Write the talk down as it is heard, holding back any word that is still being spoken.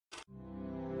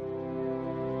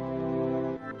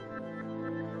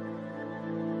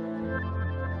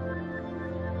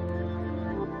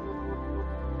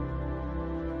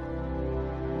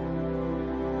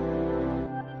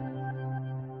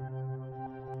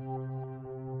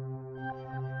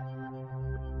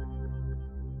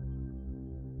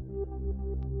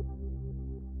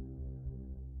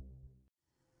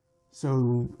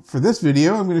So for this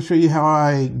video, I'm going to show you how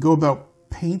I go about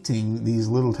painting these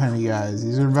little tiny guys.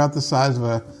 These are about the size of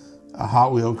a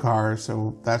Hot Wheel car,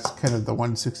 so that's kind of the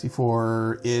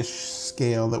 1/64-ish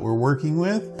scale that we're working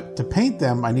with. To paint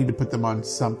them, I need to put them on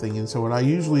something, and so what I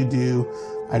usually do,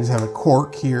 I just have a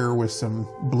cork here with some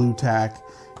blue tack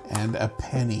and a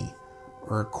penny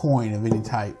or a coin of any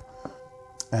type.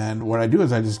 And what I do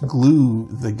is I just glue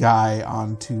the guy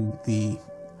onto the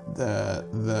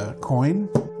coin.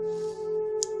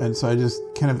 And so I just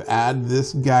kind of add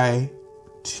this guy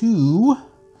to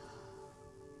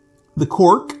the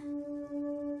cork.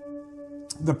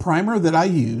 The primer that I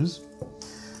use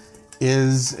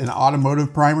is an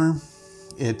automotive primer.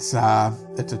 It's a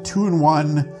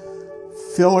 2-in-1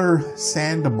 filler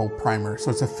sandable primer. So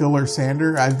it's a filler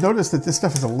sander. I've noticed that this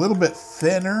stuff is a little bit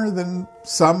thinner than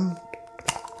some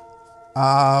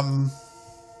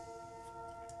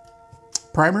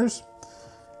primers.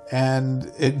 And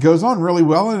it goes on really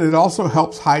well, and it also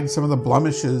helps hide some of the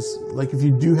blemishes. Like if you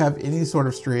do have any sort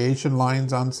of striation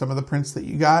lines on some of the prints that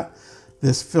you got,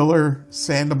 this filler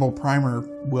sandable primer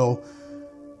will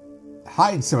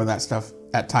hide some of that stuff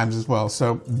at times as well.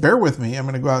 So bear with me. I'm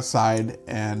going to go outside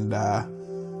and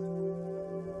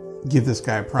give this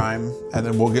guy a prime, and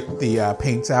then we'll get the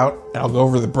paints out. And I'll go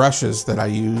over the brushes that I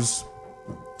use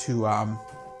to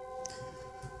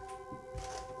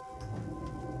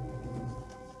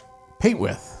paint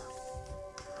with.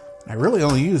 I really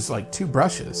only use like 2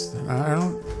 brushes.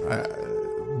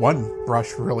 One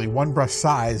brush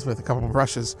size with a couple of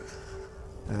brushes.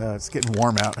 It's getting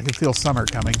warm out. I can feel summer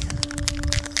coming.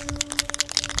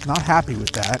 Not happy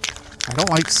with that. I don't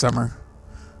like summer.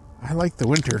 I like the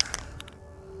winter.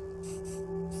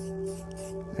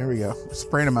 There we go.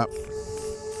 Spraying them up.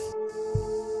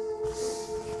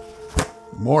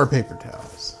 More paper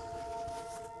towels.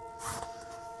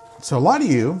 So a lot of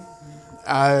you,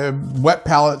 wet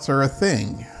palettes are a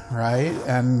thing, right?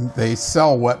 And they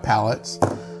sell wet palettes.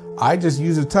 I just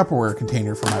use a Tupperware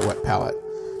container for my wet palette.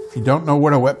 If you don't know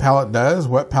what a wet palette does,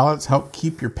 wet palettes help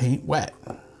keep your paint wet.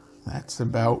 That's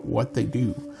about what they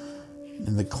do.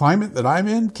 In the climate that I'm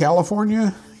in,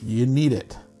 California, you need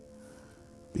it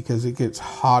because it gets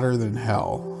hotter than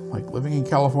hell. Like living in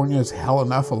California is hell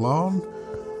enough alone,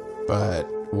 but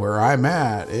where I'm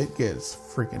at, it gets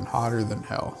freaking hotter than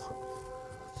hell.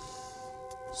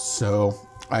 So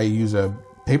I use a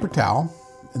paper towel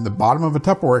in the bottom of a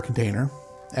Tupperware container.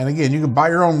 And again, you can buy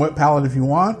your own wet palette if you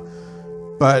want,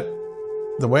 but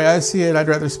the way I see it, I'd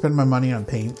rather spend my money on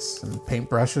paints and paint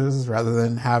brushes rather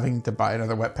than having to buy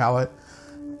another wet palette.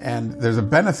 And there's a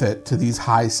benefit to these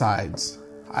high sides.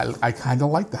 I kind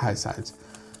of like the high sides.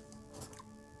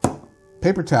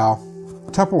 Paper towel,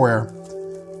 Tupperware,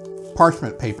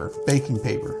 parchment paper, baking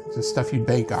paper, just stuff you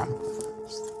bake on.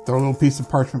 Just throw a little piece of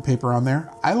parchment paper on there.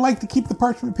 I like to keep the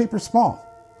parchment paper small.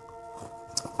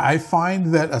 I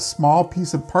find that a small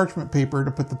piece of parchment paper to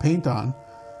put the paint on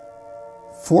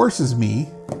forces me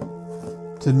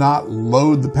to not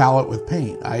load the palette with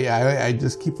paint. I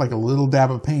just keep like a little dab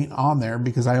of paint on there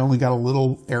because I only got a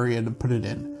little area to put it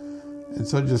in. And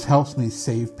so it just helps me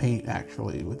save paint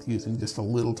actually with using just a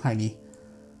little tiny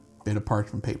bit of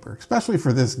parchment paper. Especially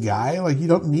for this guy, like you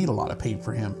don't need a lot of paint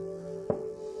for him.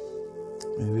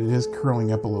 And it is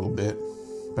curling up a little bit,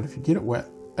 but if you get it wet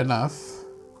enough,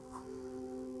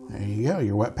 there you go,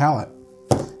 your wet palette.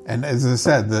 And as I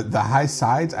said, the high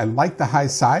sides, I like the high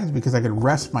sides because I can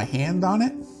rest my hand on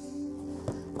it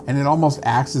and it almost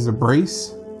acts as a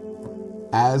brace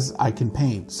as I can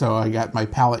paint. So I got my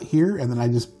palette here and then I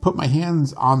just put my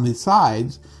hands on the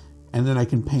sides and then I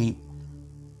can paint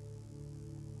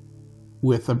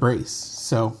with a brace.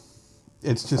 So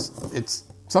it's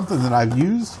something that I've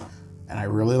used and I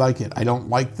really like it. I don't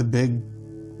like the big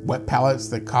wet palettes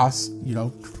that cost, you know,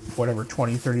 whatever,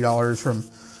 $20, $30 from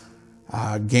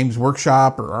Games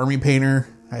Workshop or Army Painter.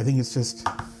 I think it's just,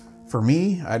 for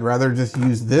me, I'd rather just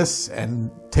use this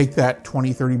and take that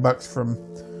 20, 30 bucks from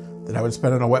that I would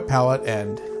spend on a wet palette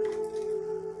and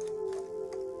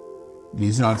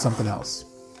use it on something else.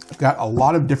 I've got a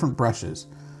lot of different brushes,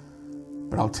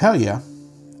 but I'll tell you,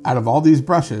 out of all these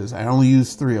brushes, I only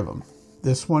use 3 of them.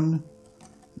 This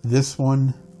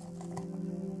one,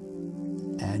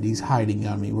 and he's hiding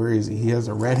on me. Where is he? He has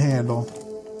a red handle.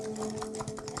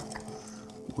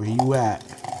 Where you at?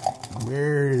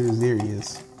 There he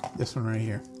is. This one right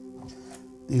here.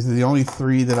 These are the only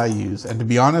 3 that I use. And to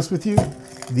be honest with you,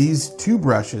 these 2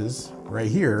 brushes right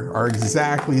here are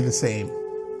exactly the same.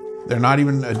 They're not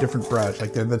even a different brush.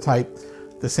 Like they're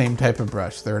the same type of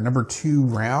brush. They're a number 2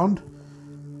 round.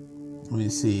 Let me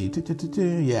see.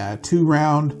 Yeah, 2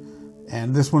 round.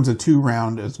 And this one's a 2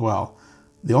 round as well.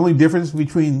 The only difference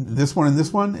between this one and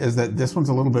this one is that this one's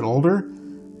a little bit older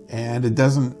and it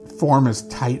doesn't form as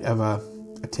tight of a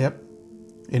tip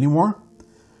anymore.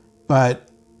 But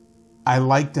I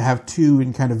like to have two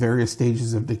in kind of various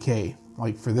stages of decay.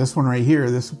 Like for this one right here,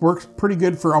 this works pretty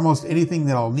good for almost anything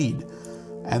that I'll need.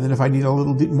 And then if I need a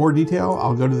little more detail,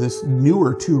 I'll go to this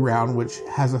newer 2-round, which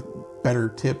has a better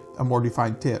tip, a more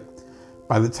defined tip.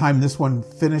 By the time this one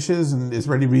finishes and is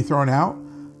ready to be thrown out,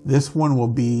 this one will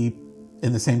be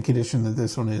in the same condition that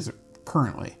this one is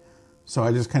currently. So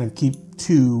I just kind of keep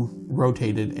two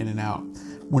rotated in and out.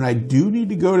 When I do need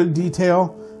to go to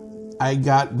detail, I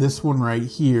got this one right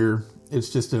here. It's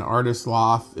just an artist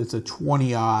loft. It's a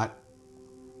 20-aught.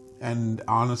 And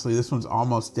honestly, this one's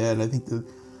almost dead. I think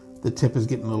the tip is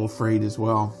getting a little frayed as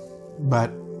well. But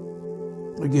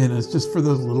again, it's just for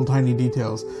those little tiny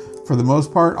details. For the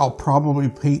most part, I'll probably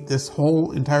paint this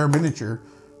whole entire miniature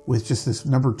with just this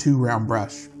number 2 round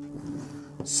brush.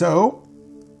 So,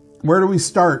 where do we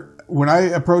start? When I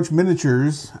approach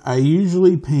miniatures, I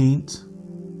usually approach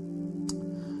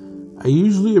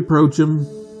them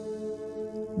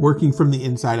working from the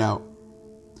inside out.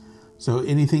 So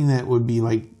anything that would be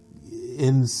like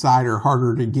inside or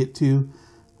harder to get to,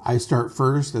 I start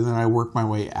first and then I work my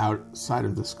way outside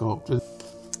of the sculpt.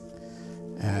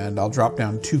 And I'll drop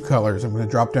down 2 colors. I'm going to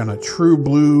drop down a True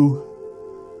Blue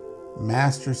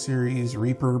Master Series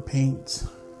Reaper paint.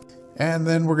 And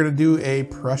then we're going to do a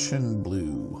Prussian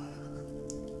Blue.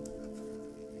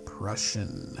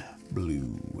 Prussian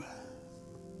Blue.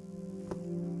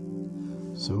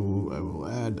 So I will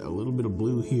add a little bit of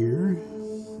blue here.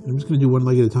 I'm just going to do one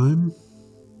leg at a time.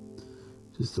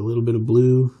 Just a little bit of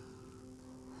blue.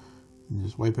 And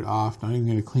just wipe it off. Not even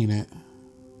going to clean it.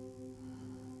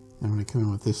 I'm going to come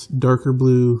in with this darker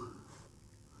blue.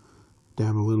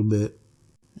 Dab a little bit.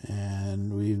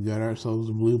 And we've got ourselves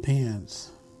a blue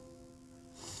pants.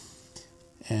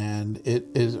 And it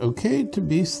is okay to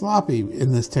be sloppy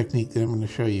in this technique that I'm going to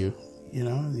show you. You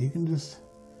know, you can just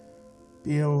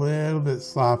be a little bit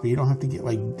sloppy. You don't have to get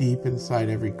like deep inside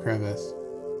every crevice,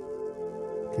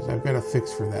 because I've got a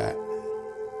fix for that.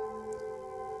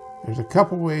 There's a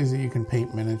couple ways that you can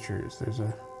paint miniatures. There's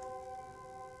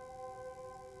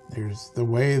the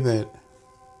way that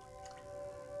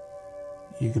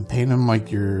you can paint them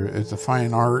like it's a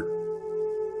fine artist.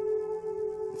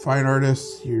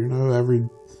 You know,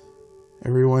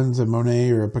 everyone's a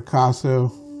Monet or a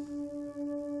Picasso,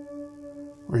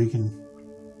 or you can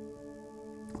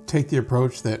take the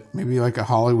approach that maybe like a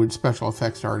Hollywood special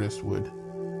effects artist would,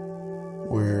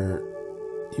 where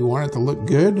you want it to look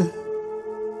good,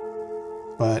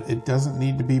 but it doesn't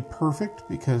need to be perfect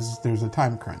because there's a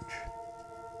time crunch.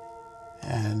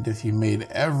 And if you made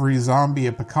every zombie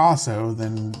a Picasso,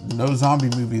 then no zombie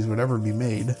movies would ever be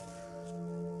made,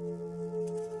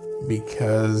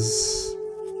 because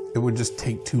it would just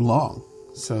take too long.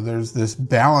 So there's this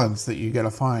balance that you got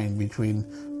to find between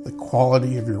the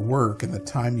quality of your work and the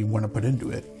time you want to put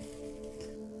into it.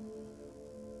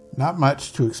 Not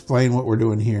much to explain what we're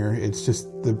doing here. It's just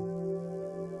the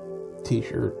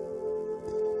t-shirt.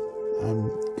 I'm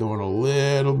going a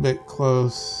little bit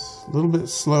close, a little bit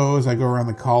slow as I go around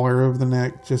the collar of the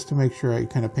neck, just to make sure I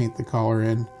kind of paint the collar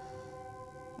in.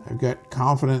 I've got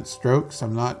confident strokes.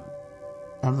 I'm not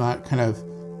kind of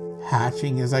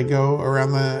hatching as I go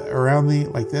around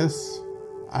the like this.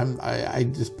 I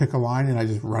just pick a line and I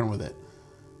just run with it.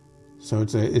 So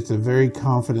it's a very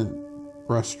confident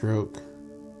brush stroke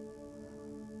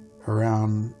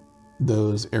around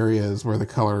those areas where the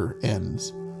color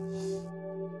ends.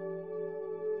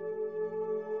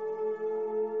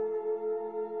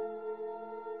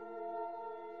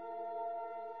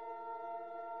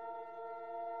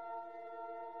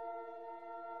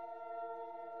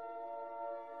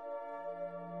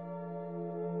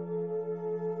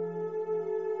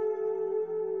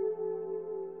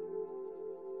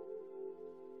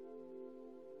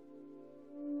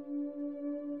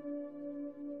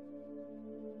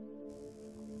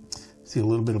 See a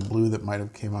little bit of blue that might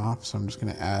have came off, so I'm just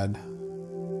going to add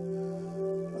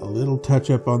a little touch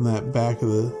up on that back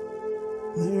of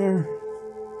there,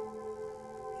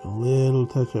 a little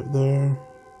touch up there,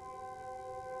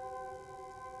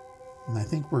 and I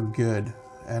think we're good.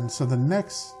 And so the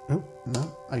next, oh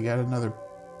no, I got another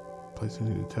place I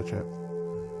need to touch up.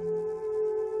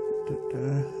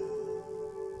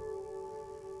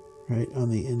 Right on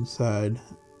the inside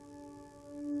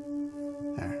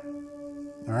there.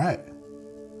 All right.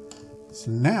 So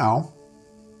now,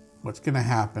 what's going to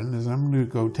happen is I'm going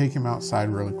to go take him outside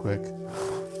really quick.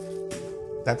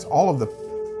 That's all of the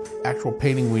actual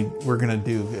painting we're going to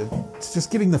do. It's just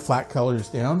getting the flat colors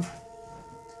down.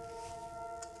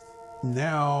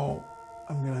 Now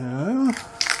I'm gonna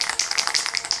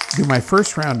do my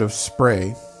first round of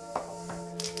spray.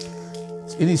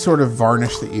 Any sort of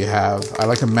varnish that you have. I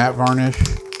like a matte varnish.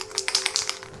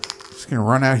 Just gonna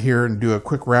run out here and do a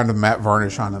quick round of matte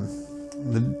varnish on them.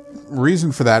 The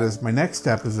reason for that is my next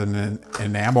step is an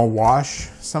enamel wash.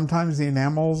 Sometimes the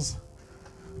enamels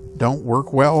don't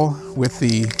work well with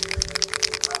the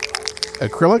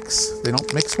acrylics. They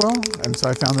don't mix well. And so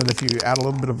I found that if you add a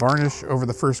little bit of varnish over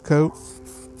the first coat,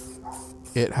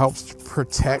 it helps to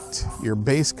protect your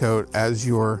base coat as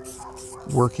you're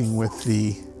working with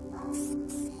the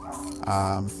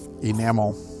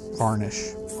enamel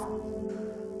varnish.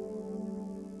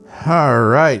 All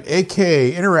right,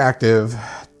 AK Interactive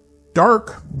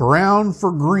Dark Brown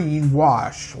for Green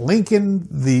Wash. Link in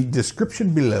the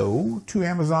description below to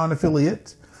Amazon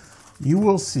affiliate. You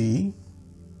will see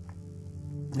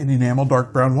an enamel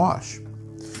dark brown wash.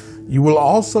 You will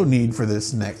also need for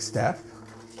this next step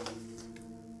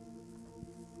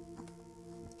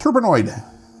turpenoid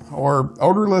or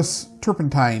odorless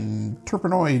turpentine,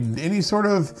 turpenoid, any sort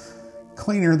of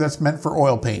cleaner that's meant for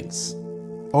oil paints.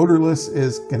 Odorless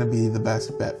is going to be the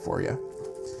best bet for you.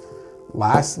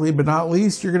 Lastly but not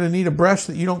least, you're going to need a brush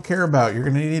that you don't care about. You're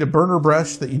going to need a burner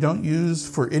brush that you don't use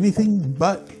for anything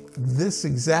but this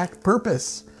exact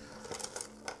purpose.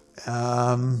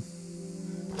 You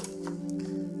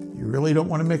really don't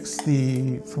want to mix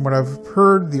from what I've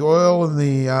heard, the oil and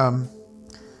the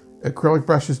acrylic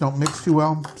brushes don't mix too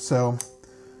well. So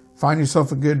find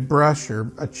yourself a good brush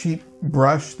or a cheap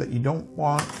brush that you don't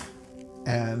want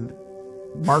and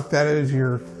mark that as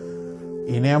your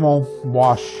enamel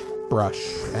wash brush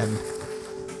and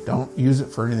don't use it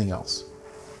for anything else.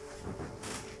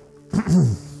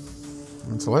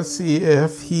 And so let's see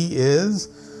if he is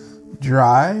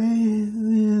dry.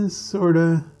 Sort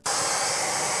of.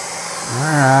 All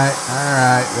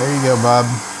right, there you go, bub.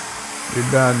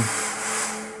 You're done.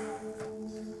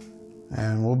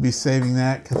 And we'll be saving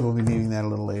that because we'll be needing that a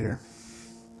little later.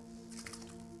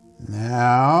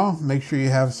 Now, make sure you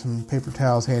have some paper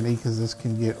towels handy because this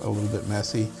can get a little bit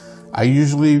messy. I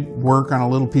usually work on a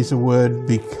little piece of wood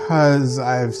because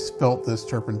I've spilt this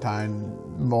turpentine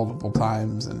multiple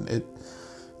times and it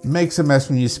makes a mess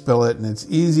when you spill it, and it's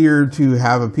easier to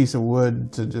have a piece of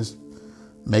wood to just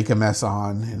make a mess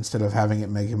on instead of having it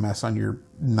make a mess on your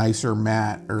nicer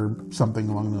mat or something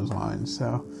along those lines.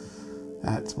 So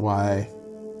that's why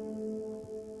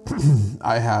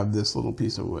I have this little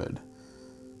piece of wood.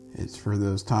 It's for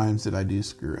those times that I do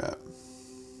screw up.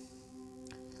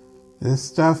 This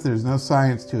stuff, there's no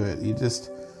science to it. You just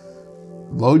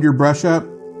load your brush up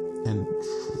and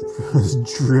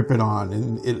drip it on,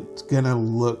 and it's gonna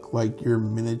look like your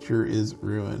miniature is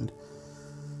ruined.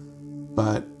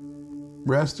 But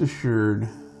rest assured,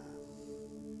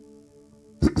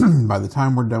 by the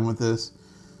time we're done with this,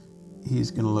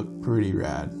 he's gonna look pretty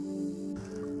rad.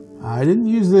 I didn't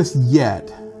use this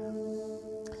yet,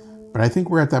 but I think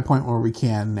we're at that point where we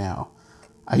can now.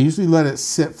 I usually let it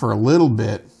sit for a little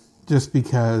bit just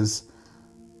because,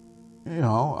 you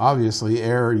know, obviously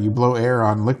you blow air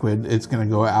on liquid, it's going to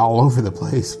go all over the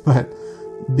place. But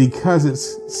because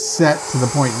it's set to the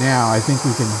point now, I think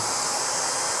we can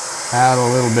add a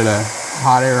little bit of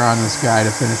hot air on this guy to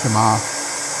finish him off.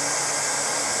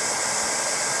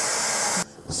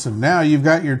 So now you've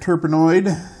got your turpenoid,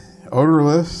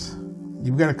 odorless.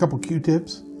 You've got a couple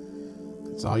Q-tips.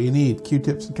 That's all you need.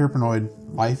 Q-tips and turpenoid.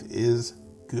 Life is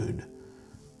good.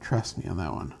 Trust me on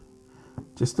that one.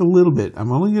 Just a little bit.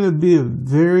 I'm only going to be a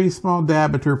very small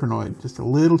dab of turpenoid. Just a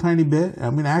little tiny bit.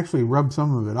 I'm going to actually rub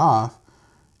some of it off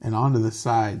and onto the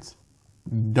sides.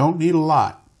 You don't need a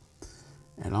lot.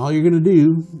 And all you're going to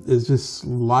do is just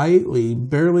slightly,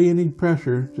 barely any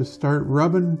pressure, just start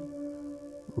rubbing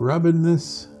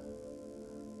this,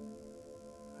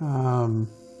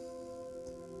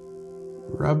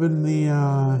 rubbing the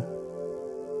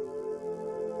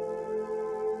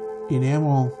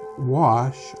enamel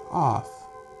wash off.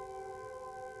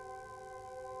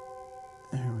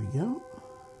 There we go.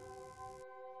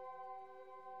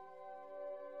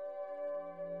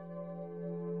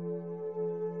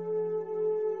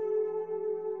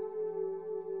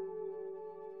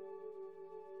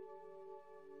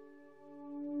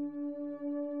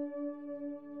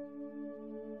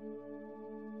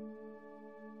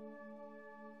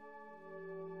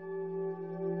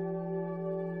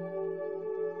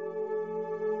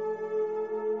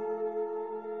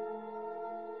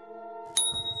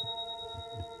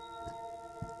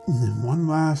 And then one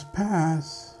last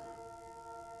pass.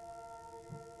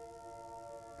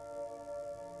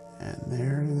 And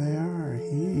there they are.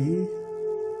 He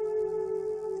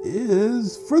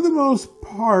is, for the most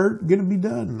part, going to be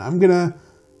done. I'm going to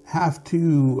have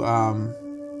to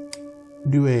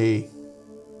do a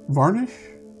varnish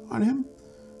on him.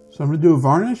 So I'm going to do a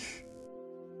varnish